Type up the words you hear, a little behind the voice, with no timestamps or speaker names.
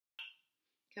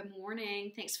Good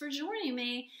morning. Thanks for joining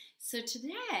me. So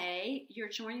today you're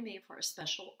joining me for a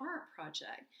special art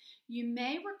project. You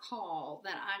may recall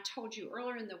that I told you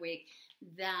earlier in the week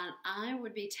that I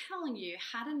would be telling you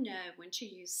how to know when to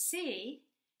use C,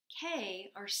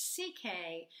 K, or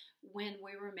CK when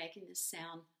we were making the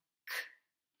sound K.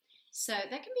 So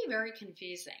that can be very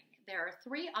confusing. There are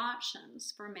three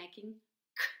options for making K.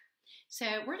 So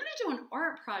we're going to do an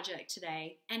art project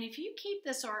today, and if you keep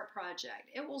this art project,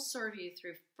 it will serve you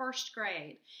through first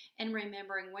grade in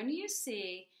remembering when to use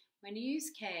C, when to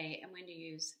use K, and when to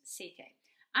use CK.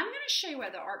 I'm going to show you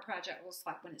what the art project looks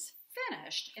like when it's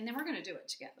finished, and then we're going to do it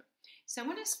together. So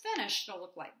when it's finished, it'll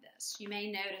look like this. You may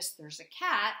notice there's a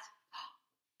cat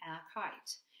and a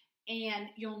kite. And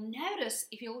you'll notice,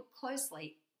 if you look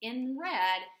closely, in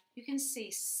red, you can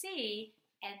see C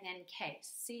and then K.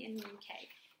 C and then K.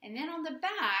 And then on the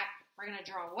back, we're going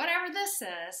to draw whatever this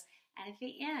is, and at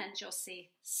the end, you'll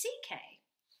see CK.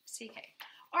 CK.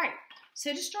 All right,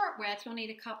 so to start with, you'll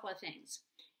need a couple of things.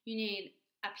 You need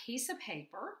a piece of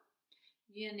paper,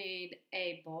 you need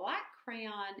a black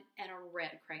crayon, and a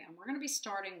red crayon. We're going to be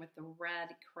starting with the red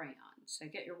crayon. So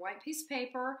get your white piece of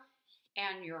paper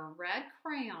and your red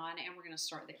crayon, and we're going to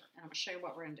start there. And I'm going to show you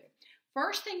what we're going to do.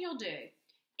 First thing you'll do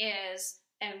is,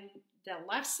 on the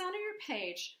left side of your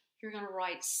page, you're going to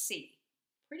write C,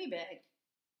 pretty big,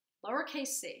 lowercase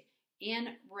c, in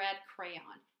red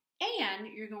crayon. And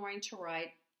you're going to write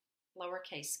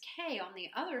lowercase k on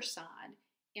the other side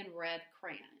in red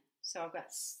crayon. So I've got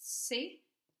C,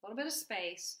 a little bit of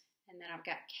space, and then I've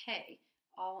got K,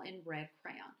 all in red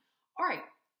crayon. All right,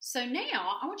 so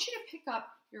now I want you to pick up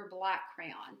your black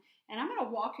crayon, and I'm going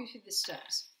to walk you through the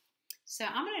steps. So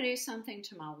I'm going to do something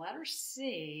to my letter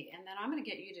C, and then I'm going to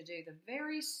get you to do the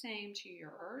very same to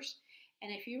yours.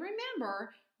 And if you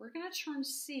remember, we're going to turn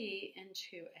C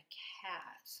into a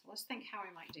cat. So let's think how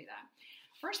we might do that.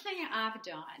 First thing I've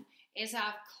done is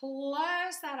I've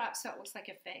closed that up so it looks like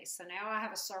a face. So now I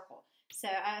have a circle. So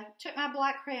I took my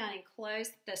black crayon and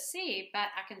closed the C, but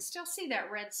I can still see that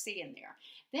red C in there.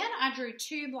 Then I drew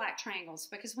two black triangles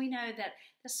because we know that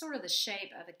that's sort of the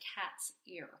shape of a cat's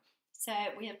ear. So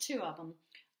we have two of them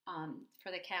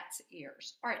for the cat's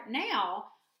ears. All right, now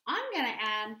I'm going to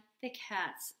add the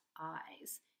cat's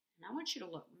eyes. And I want you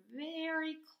to look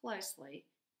very closely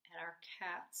at our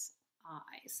cat's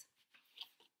eyes.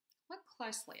 Look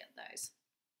closely at those.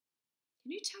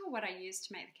 Can you tell what I used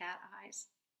to make the cat eyes?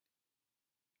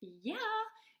 Yeah,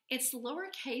 it's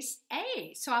lowercase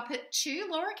a. So I put two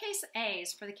lowercase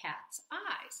a's for the cat's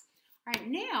eyes. All right,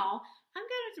 now I'm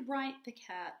going to write the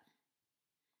cat.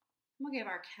 I'm going to give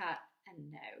our cat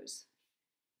a nose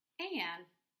and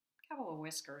a couple of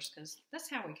whiskers because that's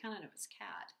how we kind of know it's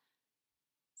cat.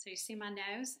 So you see my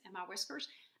nose and my whiskers?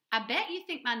 I bet you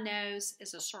think my nose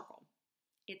is a circle.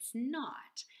 It's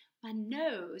not. My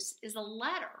nose is a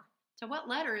letter. So what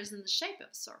letter is in the shape of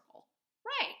a circle?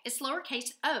 Right, it's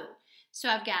lowercase o. So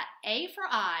I've got A for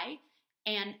eye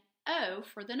and O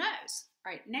for the nose.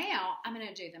 All right, now I'm going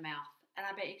to do the mouth. And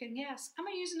I bet you can guess. I'm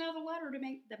going to use another letter to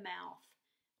make the mouth.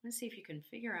 Let's see if you can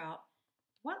figure out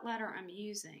what letter I'm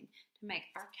using to make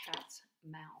our cat's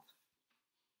mouth.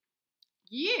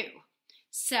 U.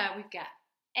 So we've got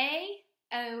A,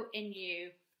 O, and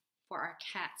U for our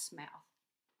cat's mouth.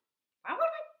 Why would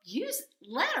I use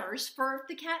letters for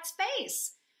the cat's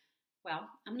face? Well,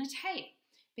 I'm going to tell you,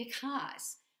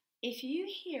 because if you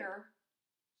hear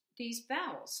these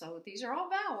vowels, so these are all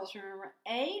vowels, remember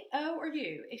A, O, or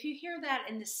U. If you hear that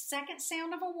in the second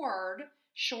sound of a word,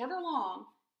 short or long,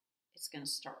 it's going to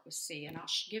start with C, and I'll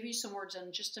give you some words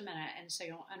in just a minute, and so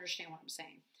you'll understand what I'm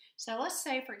saying. So let's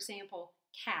say, for example,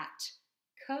 cat.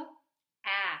 K-a.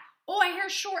 Oh, I hear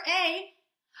short A.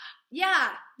 Yeah,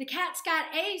 the cat's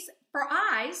got A's for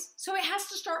eyes, so it has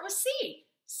to start with C.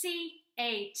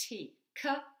 C-A-T.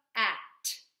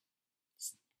 K-a-t.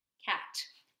 Cat.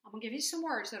 I'm going to give you some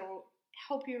words that will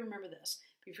help you remember this.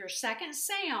 If your second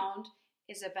sound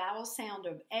is a vowel sound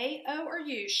of A, O, or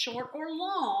U, short or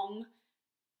long,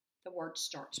 the word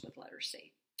starts with letter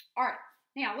C. All right,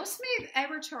 now let's move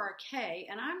over to our K,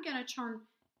 and I'm going to turn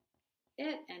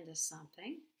it into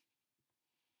something.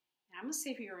 And I'm going to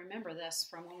see if you remember this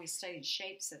from when we studied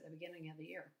shapes at the beginning of the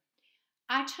year.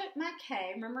 I took my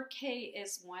K, remember K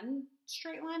is one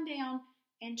straight line down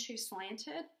and two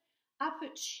slanted. I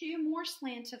put two more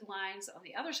slanted lines on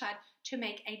the other side to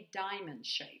make a diamond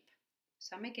shape.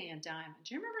 So I'm making a diamond.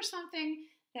 Do you remember something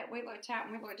that we looked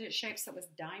at when we looked at shapes that was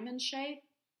diamond shape?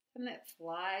 Something that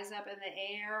flies up in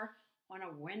the air on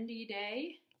a windy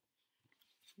day?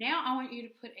 Now I want you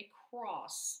to put a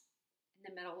cross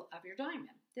in the middle of your diamond.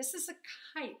 This is a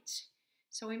kite.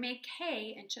 So we made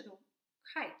K into the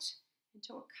kite.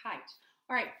 into a kite.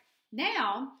 All right,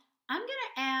 now I'm going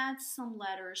to add some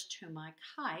letters to my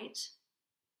kite.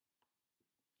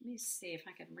 Let me see if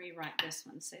I can rewrite this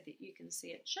one so that you can see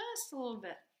it just a little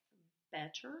bit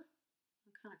better.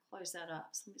 I'll kind of close that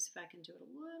up. So let me see if I can do it a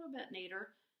little bit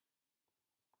neater.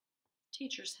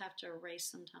 Teachers have to erase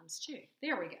sometimes too.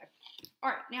 There we go. All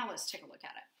right, now let's take a look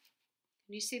at it.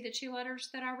 Can you see the two letters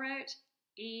that I wrote?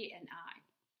 E and I.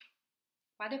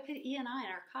 Why did I put E and I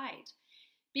in our kite?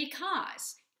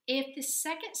 Because if the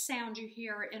second sound you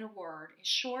hear in a word is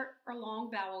short or long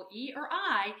vowel E or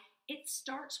I, it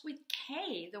starts with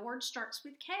K. The word starts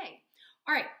with K.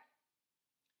 All right,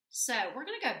 so we're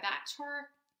going to go back to our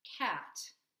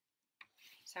cat.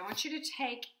 So I want you to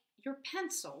take your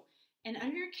pencil, and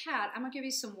under your cat, I'm going to give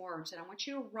you some words, and I want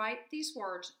you to write these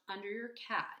words under your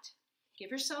cat. Give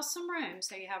yourself some room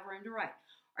so you have room to write.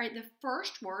 All right, the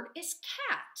first word is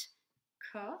cat.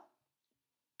 K-a-t.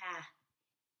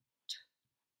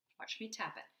 Watch me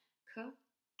tap it.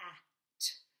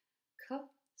 K-a-t. K.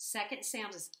 Second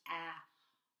sound is ah.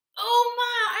 Oh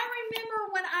my, I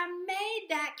remember when I made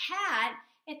that cat,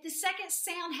 if the second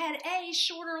sound had A,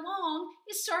 short or long,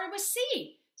 it started with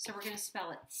C. So we're going to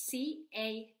spell it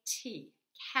C-A-T,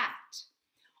 cat.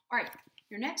 All right,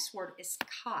 your next word is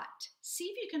cot. See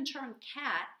if you can turn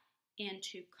cat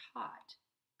into cot.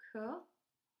 K-a-t.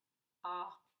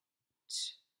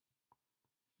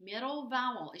 Middle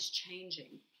vowel is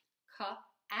changing.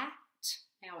 K-at.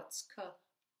 Now it's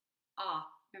K-a.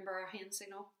 Remember our hand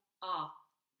signal?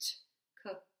 A-t.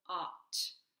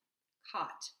 K-a-t.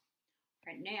 Cot. All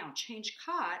right, now change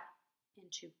cot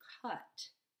into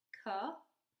cut. K-a-t.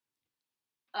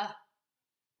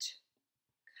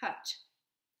 Cut.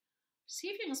 See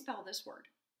if you can spell this word.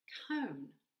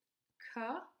 Cone.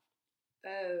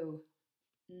 K-o-n.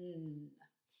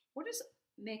 What does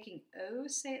making O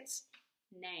say its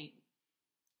name?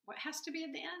 What has to be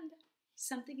at the end?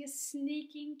 Something is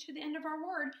sneaking to the end of our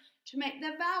word to make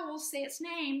the vowel say its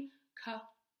name.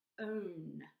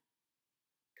 Cone.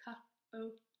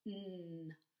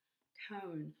 K-o-n.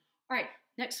 Cone. All right,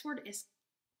 next word is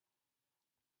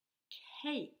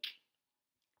cake.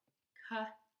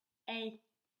 K-a-k.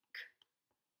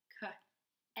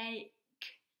 K-a-k.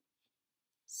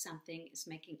 Something is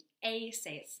making A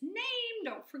say its name.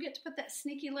 Don't forget to put that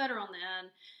sneaky letter on the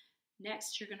end.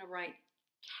 Next, you're going to write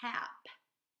cap.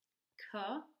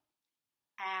 K-a-p.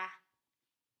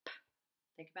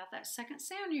 Think about that second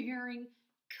sound you're hearing.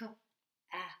 K-a-p.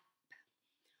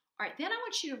 All right, then I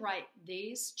want you to write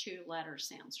these two letter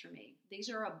sounds for me. These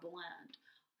are a blend.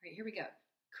 All right, here we go.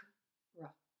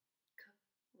 K-r,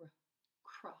 k-r,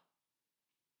 kr.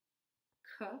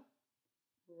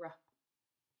 K-r,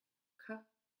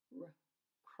 k-r,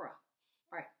 kr. All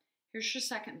right, here's your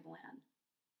second blend.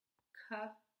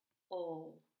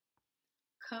 K-ol,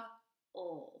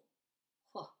 k-ol,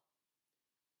 kl,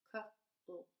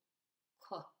 k-ol,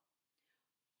 kl.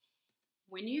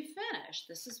 When you finish,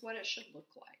 this is what it should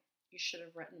look like. You should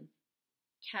have written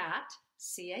cat,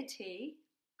 C-A-T,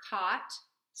 cot,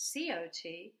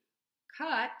 C-O-T,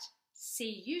 cut,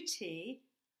 C-U-T,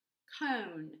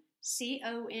 cone,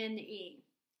 C-O-N-E,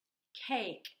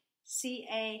 cake,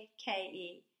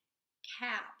 C-A-K-E,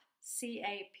 cap,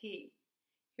 C-A-P.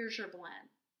 Here's your blend,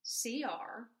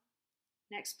 C-R,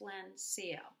 next blend,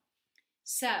 C-O.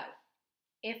 So,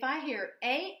 if I hear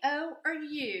A, O, or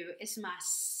U is my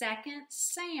second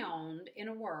sound in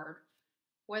a word,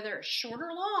 whether it's short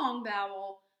or long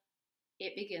vowel,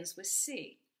 it begins with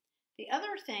C. The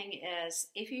other thing is,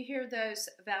 if you hear those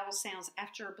vowel sounds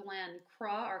after a blend,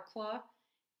 cra or cla,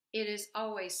 it is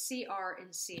always CR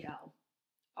and CL,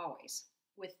 always,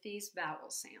 with these vowel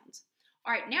sounds.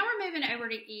 All right, now we're moving over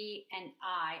to E and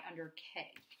I under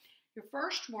K. Your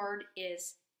first word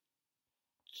is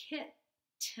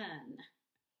kitten.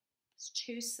 It's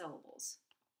two syllables.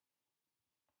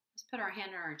 Let's put our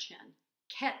hand on our chin.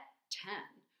 Kitten.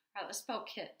 All right, let's spell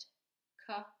kit.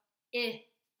 K-I-it.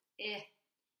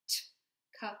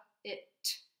 K-it.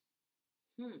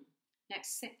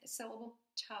 Next syllable.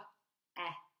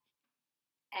 Ta-a-n.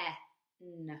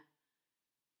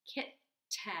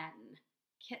 Kitten.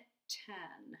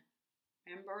 Kitten.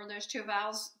 Remember those two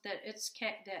vowels that it's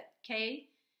that K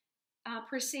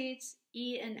precedes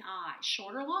E and I.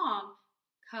 Short or long,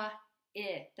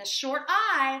 K-I. The short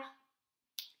I,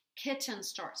 kitten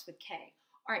starts with K.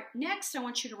 All right, next I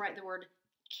want you to write the word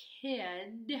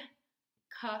kid.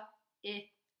 K-I-d.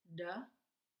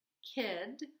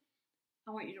 Kid.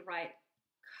 I want you to write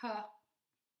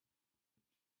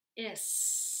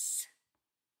K-is.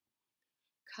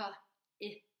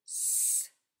 K-is.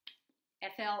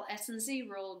 F-L-S and Z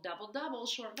rule, double, double,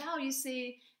 short vowel, you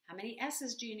see. How many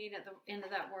S's do you need at the end of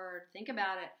that word? Think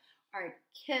about it. All right,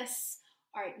 kiss.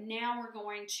 All right, now we're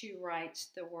going to write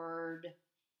the word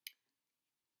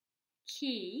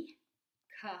key,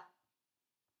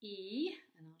 K-E,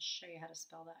 and I'll show you how to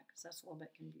spell that because that's a little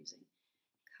bit confusing.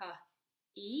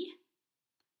 K-E.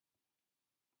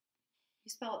 You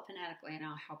spell it phonetically and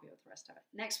I'll help you with the rest of it.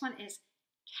 Next one is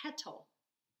kettle.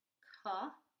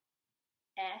 Kettle.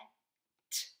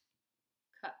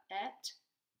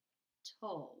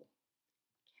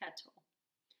 Kettle.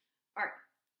 All right.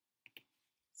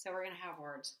 So we're going to have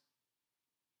words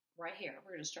right here.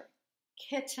 We're going to start.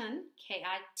 Kitten,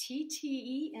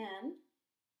 K-I-T-T-E-N.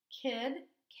 Kid,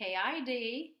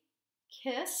 K-I-D.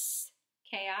 Kiss,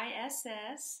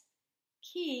 K-I-S-S.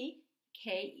 Key,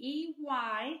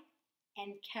 K-E-Y.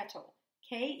 And kettle,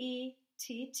 K-E-T-T-L-E.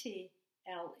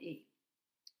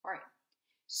 All right.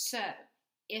 So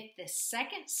if the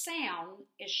second sound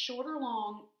is short or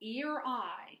long, E or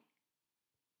I,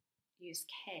 use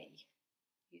K.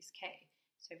 Use K.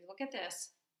 So if you look at this,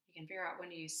 you can figure out when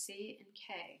to use C and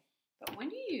K. But when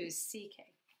do you use CK?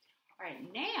 All right,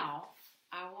 now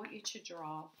I want you to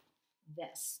draw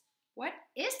this. What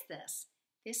is this?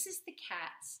 This is the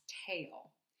cat's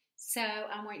tail. So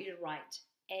I want you to write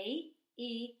A-E-I-O-U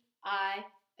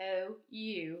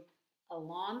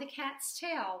along the cat's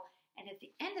tail. And at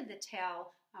the end of the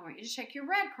tail, I want you to take your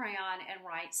red crayon and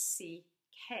write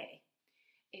C-K.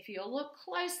 If you'll look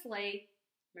closely,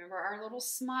 remember our little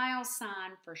smile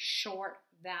sign for short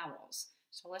vowels.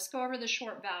 So let's go over the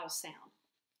short vowel sound.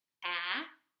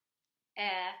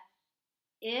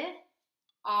 A,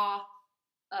 I,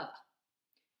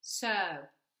 So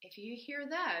if you hear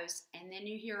those and then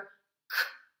you hear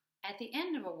k at the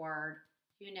end of a word,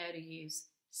 you know to use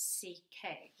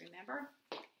CK. Remember?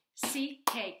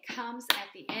 CK comes at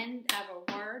the end of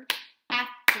a word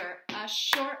after a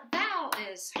short vowel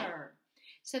is heard.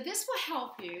 So this will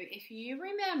help you if you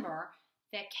remember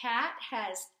that cat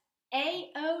has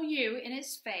A-O-U in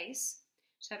its face.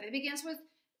 So if it begins with,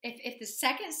 if the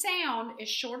second sound is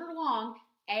short or long,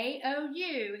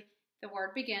 A-O-U, the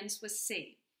word begins with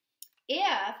C.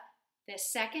 If the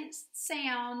second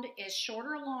sound is short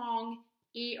or long,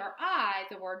 E or I,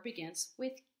 the word begins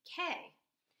with K.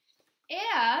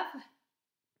 If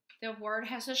the word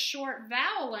has a short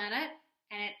vowel in it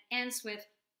and it ends with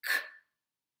K,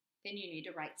 then you need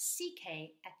to write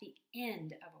CK at the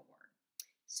end of a word.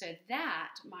 So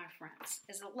that, my friends,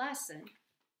 is a lesson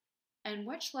on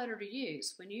which letter to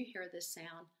use when you hear this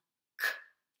sound K.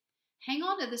 Hang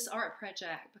on to this art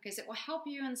project because it will help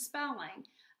you in spelling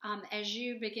as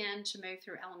you begin to move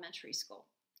through elementary school.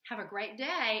 Have a great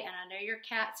day, and I know your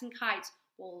cats and kites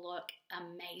will look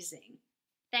amazing.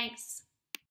 Thanks.